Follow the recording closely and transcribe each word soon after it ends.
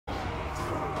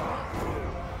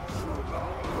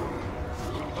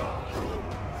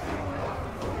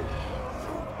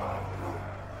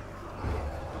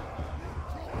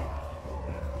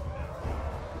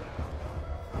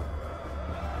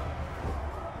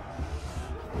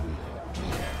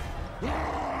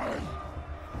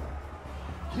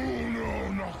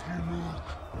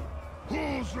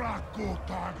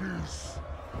Sakutagis!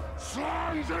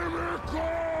 Sanzimiko!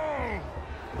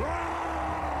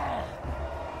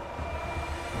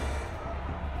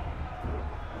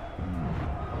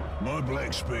 My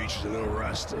black speech is a little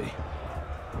rusty.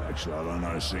 Actually, I don't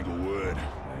know a single word.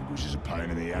 Language is a pain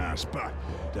in the ass, but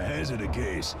to hazard a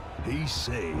guess, he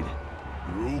said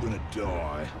you're all gonna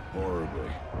die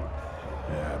horribly.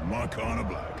 Yeah, my kind of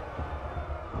bloke.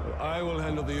 Well, I will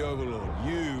handle the Overlord.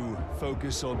 You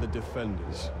focus on the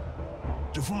Defenders.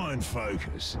 Define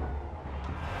focus.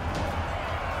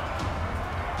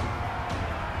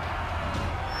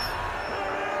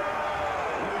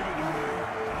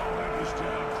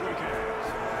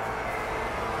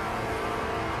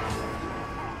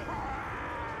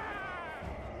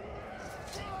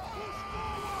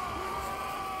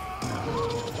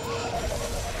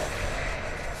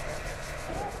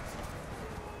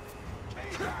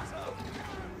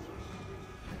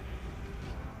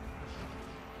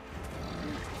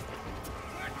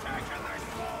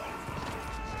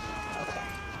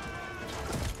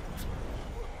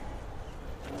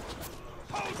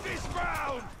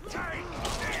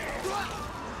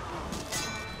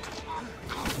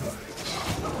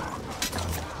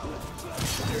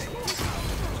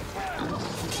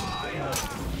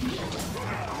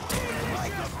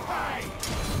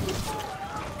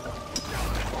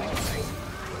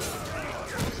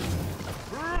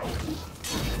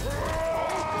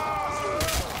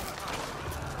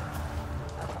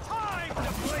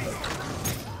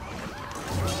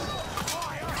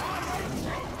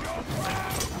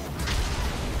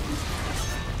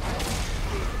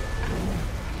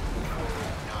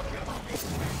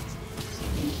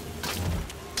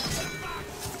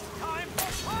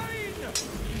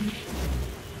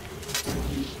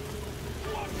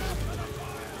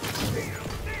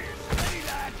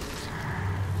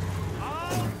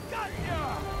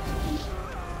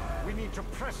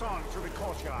 Press on to the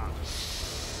courtyard.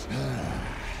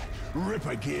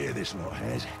 Ripper gear this lot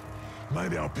has.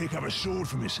 Maybe I'll pick up a sword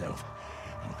for myself.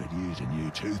 I could use a new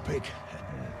toothpick.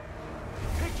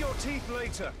 Pick your teeth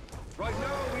later. Right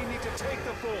now, we need to take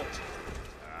the fort.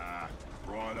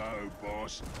 Righto,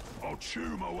 boss. I'll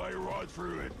chew my way right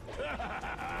through it.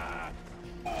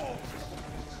 Oh.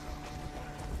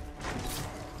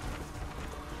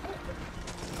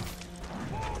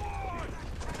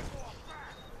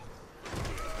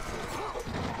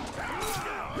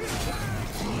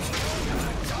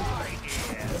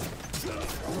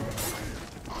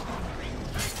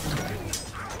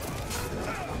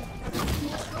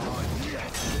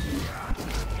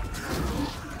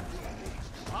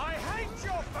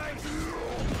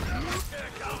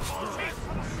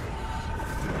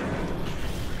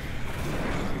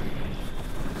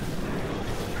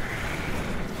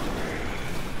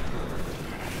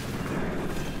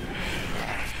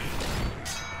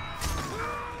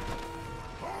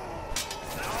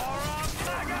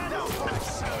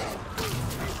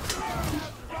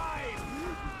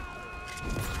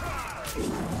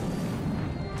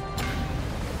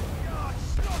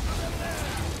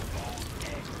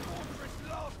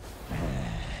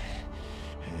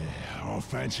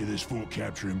 Fancy this fort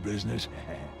capturing business.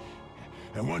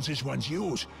 And once this one's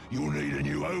yours, you'll need a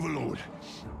new overlord.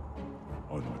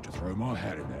 I'd like to throw my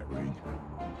hat in that ring.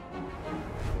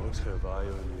 What have I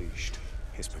unleashed?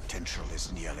 His potential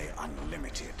is nearly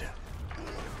unlimited.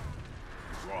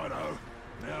 Righto.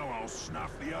 Now I'll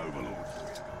snuff the Overlord.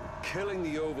 Killing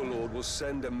the Overlord will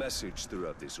send a message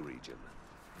throughout this region.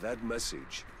 That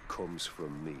message comes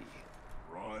from me.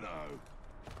 Righto.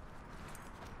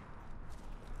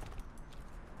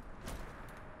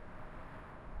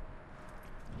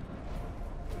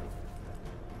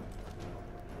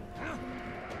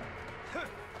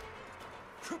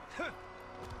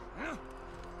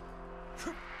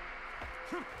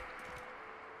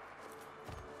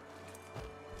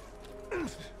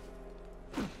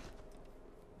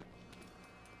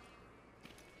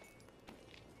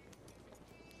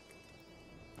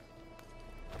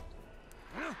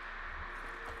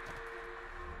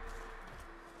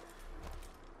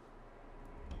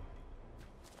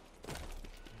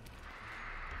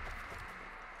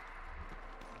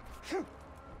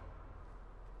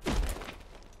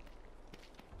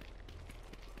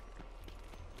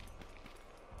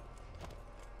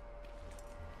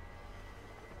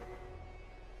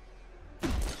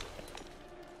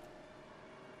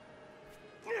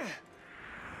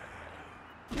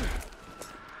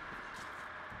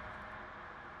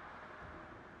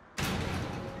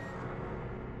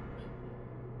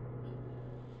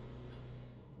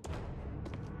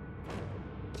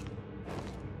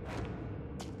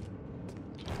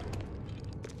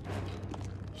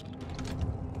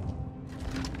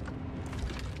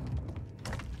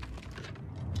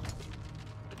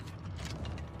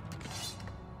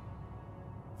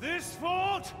 This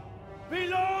fort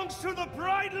belongs to the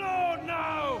Bright Lord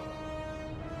now!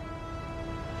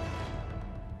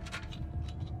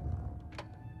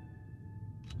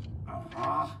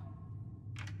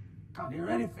 Can't hear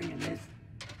anything in this.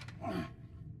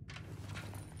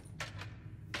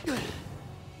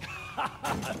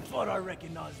 I thought I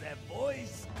recognized that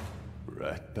voice.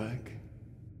 Ratbag?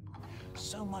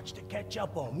 So much to catch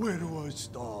up on. Where do I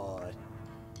start?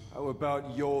 How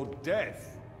about your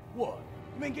death? What?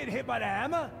 You mean getting hit by the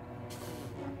hammer?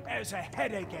 There's a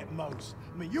headache at most.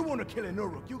 I mean, you want to kill an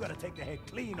Uruk, you gotta take the head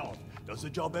clean off. Does the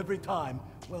job every time.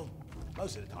 Well,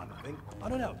 most of the time, I think. I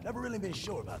don't know. Never really been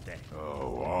sure about that.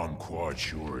 Oh, I'm quite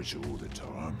sure it's all the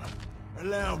time.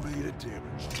 Allow me to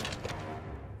demonstrate.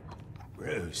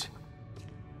 Bruce.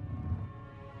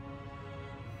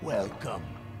 Welcome.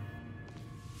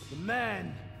 The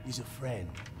man is a friend.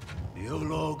 The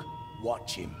Olog,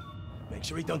 watch him. Make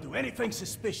sure he don't do anything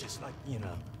suspicious, like, you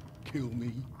know, kill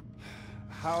me.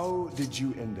 How did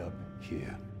you end up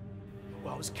here?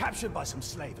 Well, I was captured by some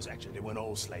slavers, actually. They weren't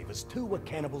all slavers. Two were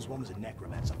cannibals, one was a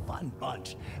necromancer. Fun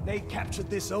bunch. They captured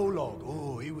this Olog.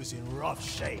 Oh, he was in rough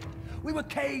shape. We were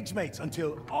cage mates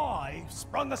until I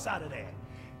sprung us out of there.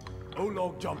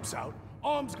 Olog jumps out,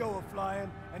 arms go a-flying,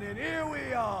 and then here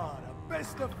we are, the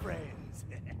best of friends.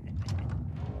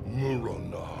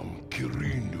 Muranam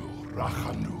Kirindu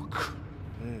Rachanuk.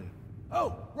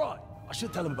 Oh, right. I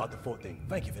should tell him about the fort thing.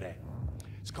 Thank you for that.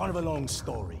 It's kind of a long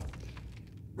story.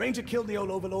 Ranger killed the old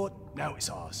overlord, now it's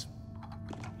ours.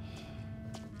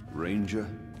 Ranger?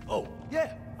 Oh,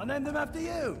 yeah, I named him after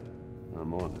you.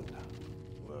 I'm honored.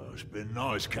 Well, it's been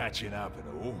nice catching up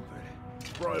and all,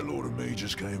 but Bright Lord and me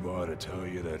just came by to tell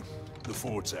you that the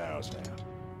fort's ours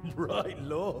now. Right,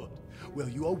 Lord. Well,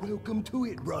 you are welcome to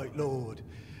it, Right, Lord.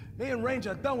 Me and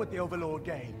Ranger are done with the Overlord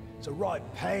game. It's a right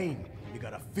pain. You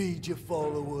gotta feed your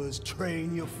followers,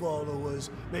 train your followers,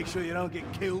 make sure you don't get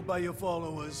killed by your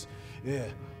followers. Yeah,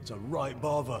 it's a right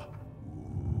bother.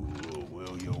 Ooh,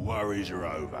 well, your worries are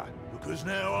over, because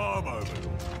now I'm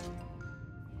Overlord.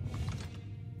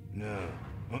 No.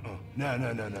 No,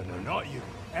 not you.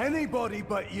 Anybody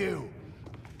but you.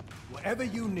 Whatever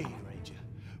you need, Ranger.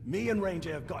 Me and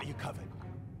Ranger have got you covered.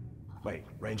 Wait,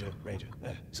 Ranger.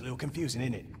 It's a little confusing,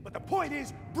 isn't it? But the point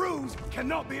is, Bruce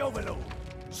cannot be Overlord.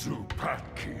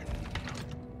 Zupakin.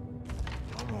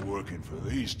 I'm not working for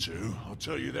these two, I'll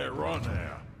tell you that right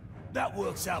now. That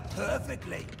works out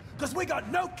perfectly, because we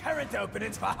got no current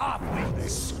openings for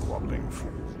half-weeks. Squabbling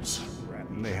fools.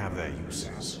 They have their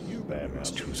uses. You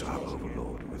must choose our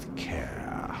overlord with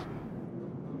care.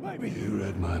 Maybe You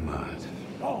read my mind.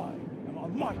 I am a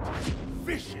mighty,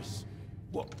 vicious,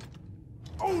 what?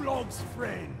 Olog's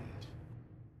friend.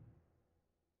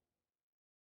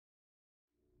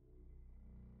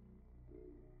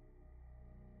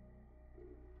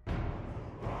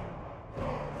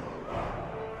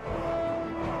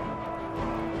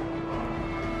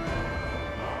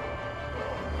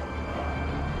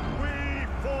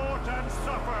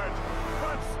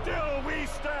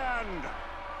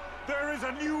 There is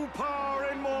a new power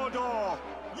in Mordor!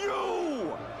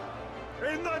 You!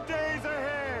 In the days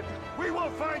ahead, we will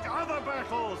fight other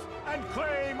battles and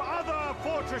claim other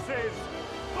fortresses!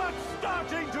 But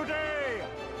starting today,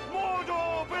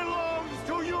 Mordor belongs